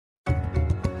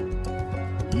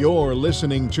You're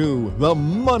listening to The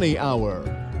Money Hour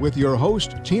with your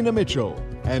host, Tina Mitchell,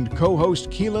 and co-host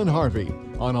Keelan Harvey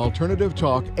on Alternative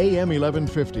Talk AM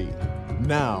 1150.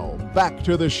 Now, back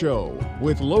to the show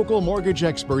with local mortgage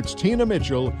experts Tina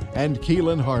Mitchell and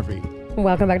Keelan Harvey.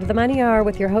 Welcome back to the Money Hour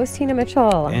with your host, Tina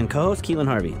Mitchell. And co-host Keelan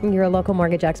Harvey. Your local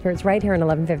mortgage experts right here on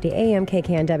 1150 AM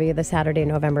KKNW, the Saturday,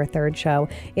 November 3rd show.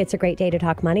 It's a great day to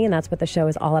talk money, and that's what the show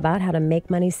is all about, how to make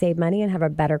money, save money, and have a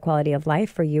better quality of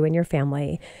life for you and your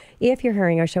family. If you're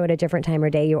hearing our show at a different time or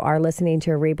day, you are listening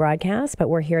to a rebroadcast, but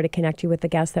we're here to connect you with the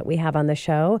guests that we have on the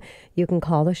show. You can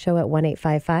call the show at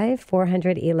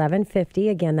 1-855-400-1150.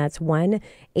 Again, that's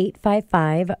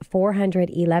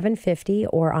 1-855-400-1150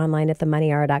 or online at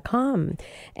themoneyhour.com.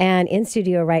 And in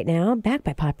studio right now, back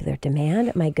by popular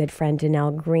demand, my good friend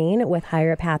Danelle Green with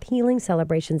Higher Path Healing,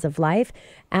 Celebrations of Life.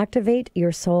 Activate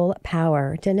your soul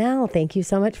power. Danelle, thank you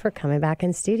so much for coming back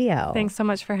in studio. Thanks so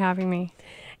much for having me.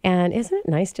 And isn't it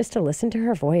nice just to listen to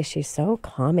her voice? She's so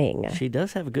calming. She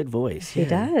does have a good voice. She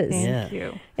does. Thank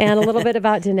you. And a little bit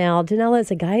about Danelle. Danelle is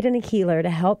a guide and a healer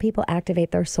to help people activate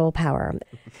their soul power.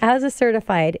 As a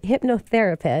certified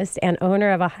hypnotherapist and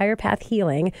owner of a Higher Path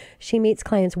Healing, she meets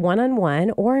clients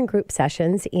one-on-one or in group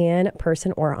sessions in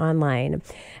person or online.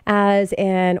 As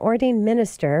an ordained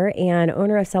minister and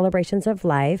owner of Celebrations of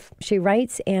Life, she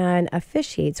writes and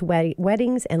officiates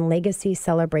weddings and legacy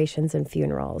celebrations and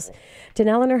funerals.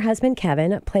 Danelle and her husband,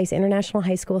 Kevin, place international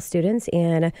high school students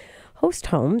in host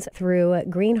homes through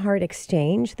Green Heart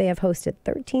Exchange. They have hosted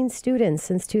 13 students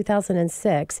since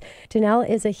 2006. Danelle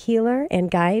is a healer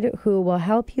and guide who will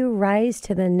help you rise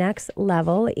to the next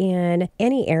level in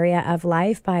any area of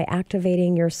life by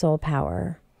activating your soul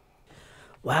power.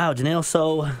 Wow, Danelle,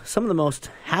 so some of the most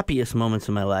happiest moments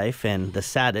in my life and the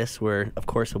saddest were, of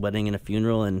course, a wedding and a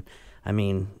funeral, and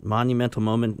monumental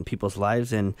moment in people's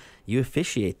lives, and you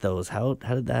officiate those. How'd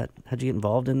you get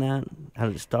involved in that? How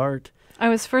did it start? I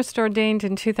was first ordained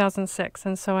in 2006,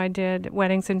 and so I did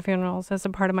weddings and funerals as a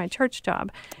part of my church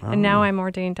job, and now I'm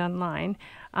ordained online.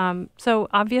 So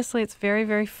obviously it's very,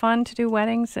 very fun to do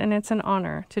weddings, and it's an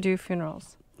honor to do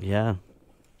funerals. Yeah.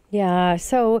 Yeah.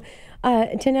 So,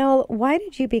 Danelle, why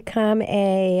did you become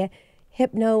a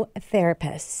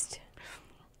hypnotherapist?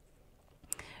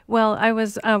 Well, I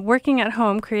was working at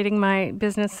home creating my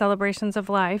business Celebrations of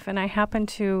Life, and I happened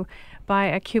to buy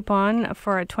a coupon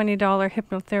for a $20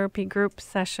 hypnotherapy group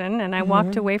session, and I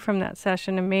walked away from that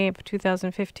session in May of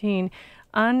 2015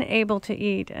 unable to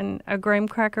eat a graham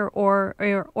cracker or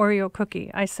Oreo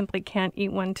cookie. I simply can't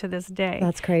eat one to this day.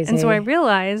 That's crazy. And so I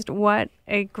realized what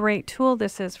a great tool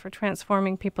this is for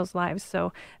transforming people's lives.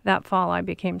 So that fall I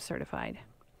became certified.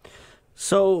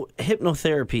 So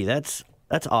hypnotherapy, that's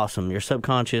awesome. Your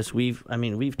subconscious. We've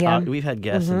had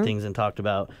guests and things and talked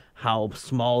about how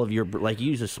small of you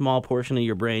use a small portion of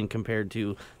your brain compared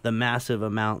to the massive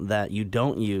amount that you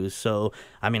don't use. So,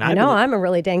 I know I'm a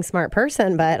really dang smart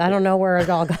person, but I don't know where it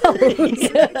all goes.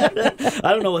 I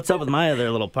don't know what's up with my other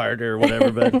little part or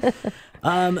whatever, but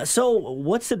so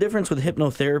what's the difference with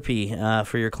hypnotherapy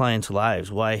for your clients'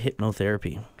 lives? Why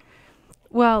hypnotherapy?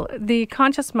 Well, the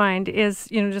conscious mind is,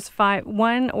 just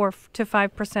 1 or to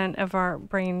 5% of our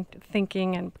brain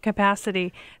thinking and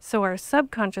capacity. So our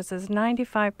subconscious is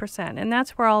 95%, and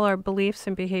that's where all our beliefs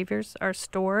and behaviors are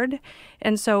stored.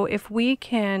 And so if we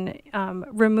can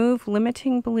remove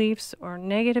limiting beliefs or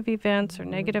negative events or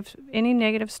any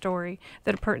negative story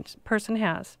that a person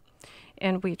has,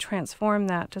 and we transform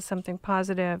that to something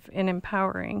positive and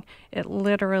empowering, it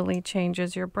literally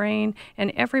changes your brain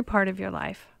and every part of your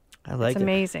life. I like it. It's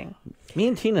amazing. Me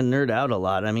and Tina nerd out a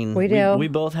lot. We do. We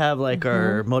both have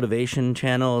our motivation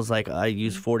channels. I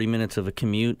use 40 minutes of a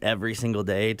commute every single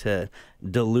day to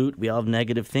dilute. We all have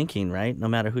negative thinking, right? No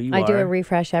matter who you are. I do a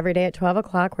refresh every day at 12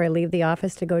 o'clock where I leave the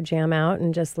office to go jam out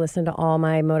and just listen to all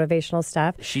my motivational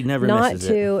stuff. She never misses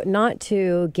it. Not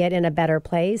to get in a better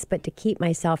place, but to keep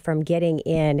myself from getting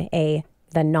in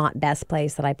the not best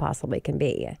place that I possibly can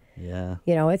be. Yeah.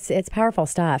 It's powerful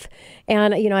stuff.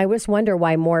 And, I just wonder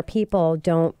why more people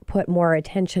don't put more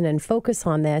attention and focus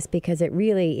on this, because it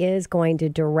really is going to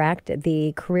direct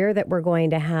the career that we're going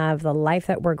to have, the life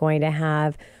that we're going to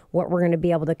have, what we're going to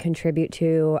be able to contribute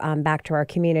to back to our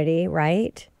community,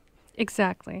 right?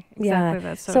 Exactly. Yeah.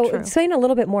 That's so true. Explain a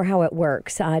little bit more how it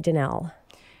works, Danelle.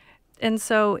 And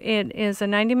so it is a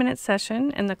 90-minute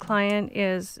session, and the client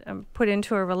is put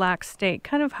into a relaxed state,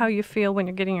 kind of how you feel when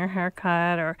you're getting your hair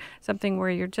cut or something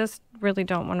where you just really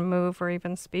don't want to move or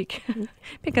even speak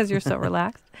because you're so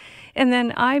relaxed. And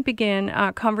then I begin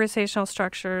conversational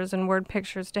structures and word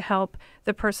pictures to help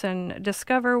the person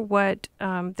discover what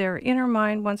their inner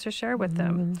mind wants to share with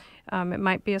them. It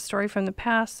might be a story from the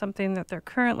past, something that they're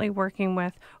currently working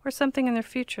with, or something in their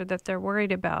future that they're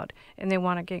worried about and they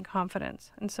want to gain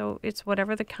confidence. And so it's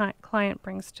whatever the client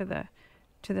brings to the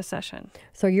session.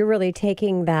 So you're really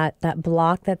taking that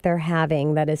block that they're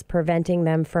having that is preventing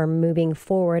them from moving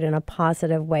forward in a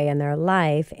positive way in their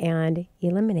life and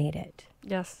eliminate it.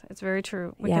 Yes, it's very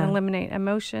true. We can eliminate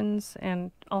emotions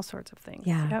and all sorts of things.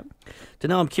 Yeah. Yep.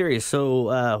 Danelle, I'm curious.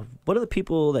 So what do the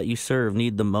people that you serve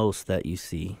need the most that you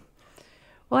see?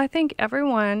 Well, I think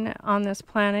everyone on this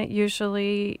planet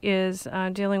usually is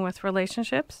dealing with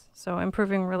relationships, so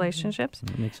improving relationships,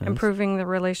 Makes sense. improving the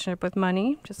relationship with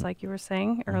money, just like you were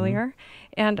saying earlier,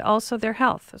 and also their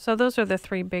health. So those are the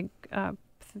three big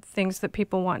things that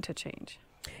people want to change.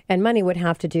 And money would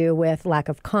have to do with lack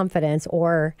of confidence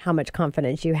or how much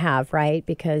confidence you have, right?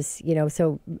 Because,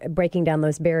 so breaking down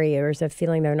those barriers of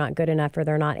feeling they're not good enough or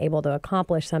they're not able to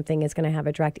accomplish something is going to have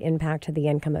a direct impact to the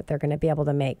income that they're going to be able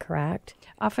to make, correct?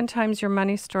 Oftentimes your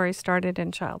money story started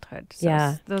in childhood.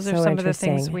 So those are so some of the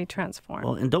things we transform.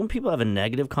 Well, and don't people have a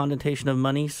negative connotation of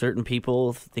money? Certain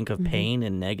people think of pain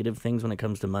and negative things when it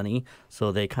comes to money,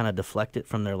 so they kind of deflect it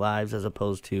from their lives as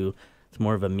opposed to it's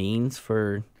more of a means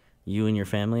for you and your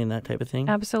family and that type of thing?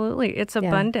 Absolutely. It's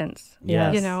abundance.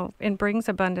 Yes. It brings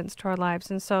abundance to our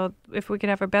lives. And so if we could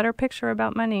have a better picture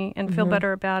about money and feel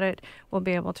better about it, we'll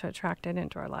be able to attract it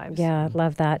into our lives. Yeah,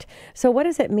 love that. So what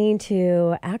does it mean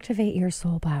to activate your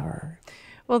soul power?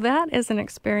 Well, that is an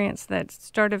experience that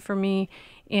started for me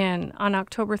on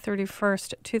October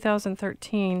 31st,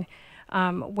 2013,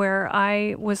 where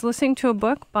I was listening to a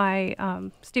book by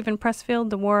Stephen Pressfield,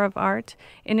 The War of Art.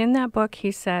 And in that book,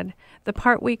 he said, the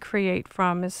part we create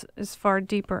from is far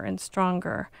deeper and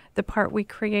stronger. The part we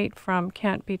create from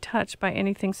can't be touched by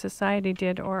anything society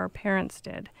did or our parents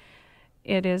did.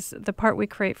 The part we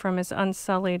create from is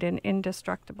unsullied and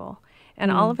indestructible. And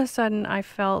all of a sudden, I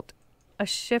felt a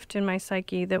shift in my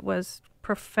psyche that was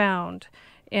profound.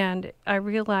 And I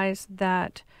realized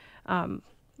that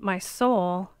my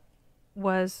soul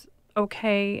was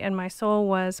okay, and my soul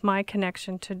was my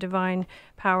connection to divine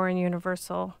power and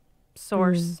universal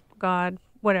source, God,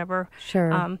 whatever.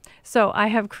 Sure. So I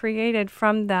have created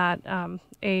from that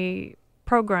a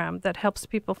program that helps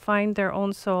people find their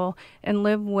own soul and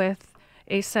live with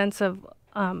a sense of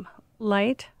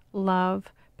light,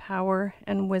 love, power,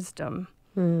 and wisdom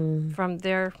from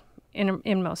their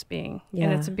inmost being. Yeah.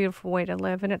 And it's a beautiful way to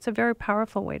live, and it's a very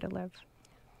powerful way to live.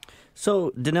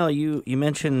 So, Danelle, you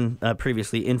mentioned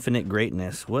previously infinite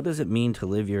greatness. What does it mean to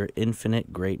live your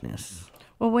infinite greatness?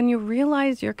 Well, when you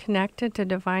realize you're connected to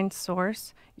divine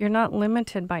source, you're not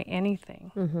limited by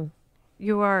anything.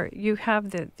 You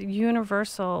have the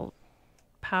universal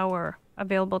power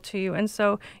available to you. And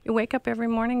so you wake up every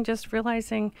morning just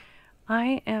realizing,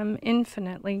 I am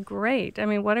infinitely great. I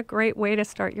mean, what a great way to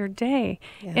start your day.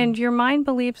 Yeah. And your mind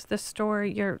believes the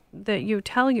story that you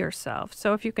tell yourself.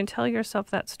 So if you can tell yourself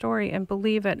that story and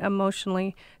believe it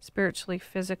emotionally, spiritually,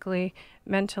 physically,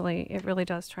 mentally, it really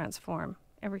does transform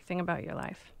everything about your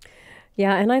life.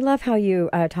 Yeah, and I love how you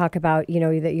talk about,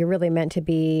 that you're really meant to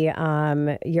be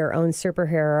your own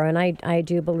superhero. And I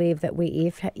do believe that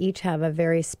we each have a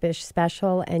very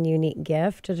special and unique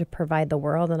gift to provide the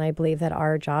world. And I believe that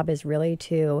our job is really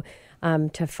to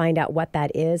find out what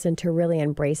that is and to really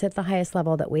embrace it at the highest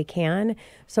level that we can.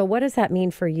 So what does that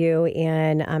mean for you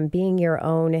in being your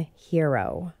own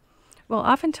hero? Well,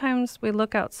 oftentimes we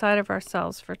look outside of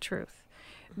ourselves for truth.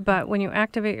 But when you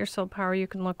activate your soul power, you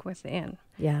can look within.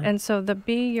 Yeah. And so the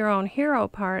be your own hero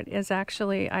part is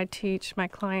actually, I teach my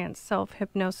clients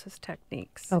self-hypnosis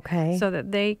techniques. Okay. So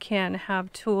that they can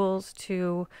have tools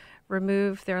to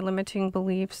remove their limiting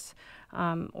beliefs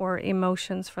or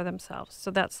emotions for themselves.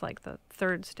 So that's like the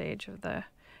third stage of the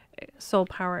soul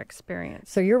power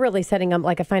experience. So you're really setting up,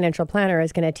 like a financial planner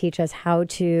is going to teach us how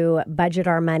to budget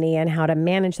our money and how to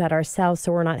manage that ourselves,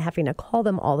 so we're not having to call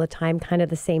them all the time. Kind of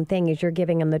the same thing as you're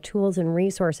giving them the tools and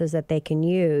resources that they can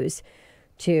use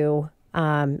to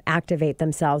activate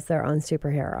themselves, their own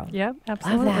superhero. Yep,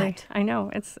 absolutely. Love that. I know.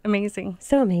 It's amazing.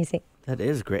 So amazing. That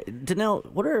is great. Danelle,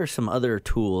 what are some other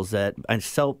tools that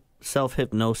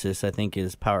self-hypnosis I think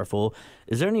is powerful?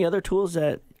 Is there any other tools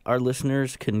that our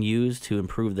listeners can use to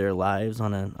improve their lives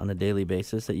on a daily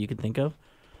basis that you could think of?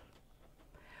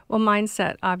 Well,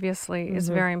 mindset obviously is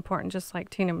very important, just like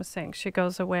Tina was saying. She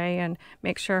goes away and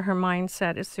makes sure her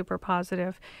mindset is super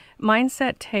positive.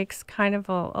 Mindset takes kind of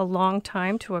a long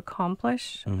time to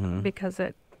accomplish because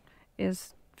it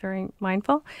is very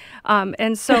mindful.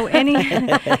 And so any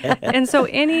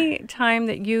time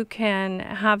that you can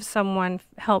have someone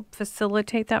help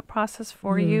facilitate that process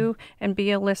for you and be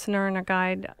a listener and a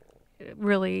guide, it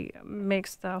really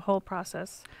makes the whole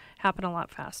process happen a lot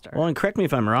faster. Well, and correct me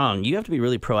if I'm wrong, you have to be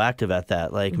really proactive at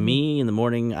that. Like me in the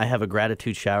morning, I have a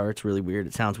gratitude shower. It's really weird.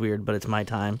 It sounds weird, but it's my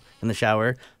time in the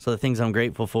shower. So the things I'm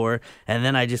grateful for. And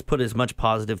then I just put as much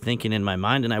positive thinking in my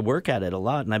mind, and I work at it a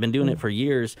lot. And I've been doing it for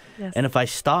years. Yes. And if I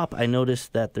stop, I notice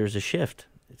that there's a shift.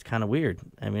 It's kind of weird.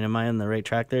 I mean, am I on the right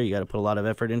track there? You got to put a lot of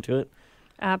effort into it.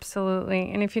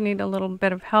 Absolutely. And if you need a little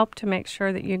bit of help to make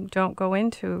sure that you don't go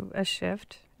into a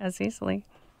shift as easily,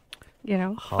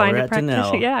 find a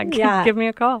practitioner. Yeah, give me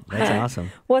a call. That's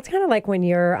awesome. Well, it's kind of like when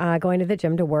you're going to the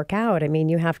gym to work out. I mean,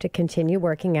 you have to continue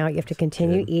working out. You have to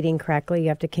continue eating correctly. You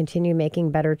have to continue making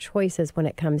better choices when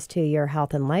it comes to your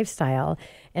health and lifestyle.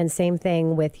 And same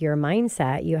thing with your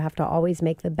mindset. You have to always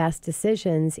make the best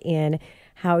decisions in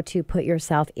how to put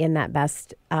yourself in that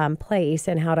best place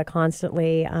and how to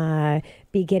constantly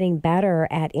be getting better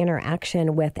at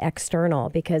interaction with external.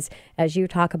 Because as you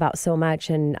talk about so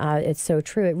much, and it's so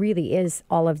true, it really is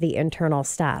all of the internal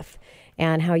stuff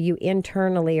and how you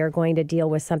internally are going to deal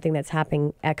with something that's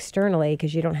happening externally,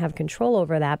 because you don't have control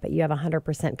over that, but you have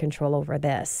 100% control over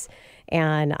this.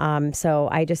 And so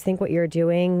I just think what you're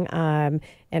doing and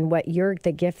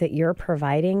the gift that you're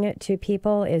providing to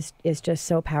people is just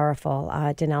so powerful,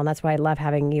 Danelle. And that's why I love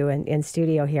having you in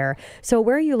studio here. So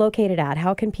where are you located at?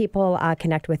 How can people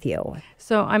connect with you?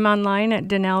 So I'm online at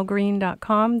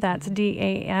DanelleGreen.com. That's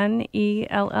DANELLE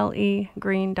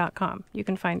green.com. You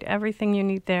can find everything you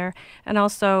need there. And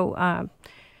also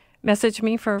message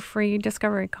me for a free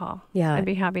discovery call. Yeah. I'd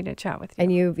be happy to chat with you.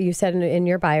 And you said in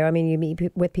your bio, I mean, you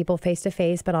meet with people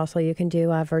face-to-face, but also you can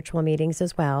do virtual meetings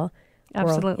as well.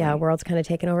 Absolutely. World's kind of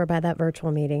taken over by that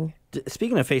virtual meeting.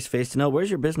 Speaking of face-to-face, Danelle,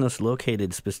 where's your business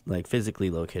located, like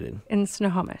physically located? In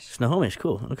Snohomish. Snohomish,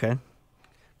 cool. Okay.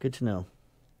 Good to know.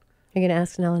 You're going to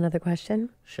ask Danelle another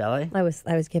question? Shall I? I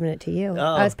was giving it to you.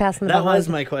 Oh, I was passing the that was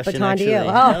my question, baton actually. to you.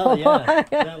 Oh, yeah.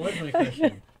 That was my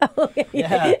question.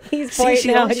 Yeah. He's See,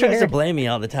 she always tries here. to blame me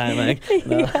all the time. Like,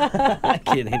 no. I'm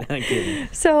kidding.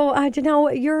 So,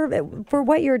 Danelle, for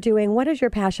what you're doing, what is your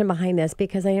passion behind this?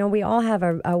 Because I know we all have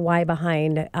a why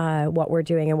behind what we're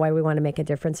doing and why we want to make a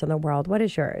difference in the world. What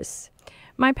is yours?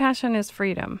 My passion is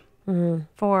freedom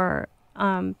for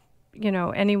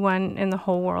anyone in the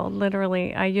whole world.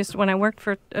 Literally, when I worked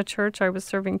for a church, I was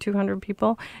serving 200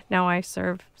 people. Now I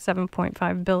serve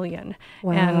 7.5 billion.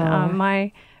 Wow.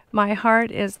 And my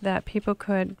heart is that people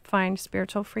could find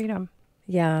spiritual freedom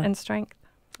and strength.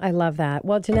 I love that.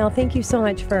 Well, Danelle, thank you so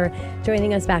much for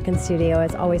joining us back in studio.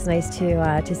 It's always nice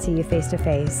to see you face to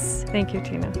face. Thank you,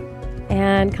 Tina.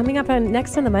 And coming up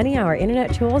next on the Money Hour,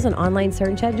 Internet Tools and Online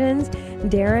Search Engines,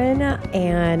 Darren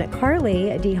and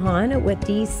Carly DeHaan with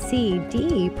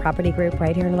DCD Property Group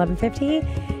right here in 1150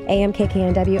 AM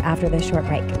KKNW after this short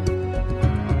break.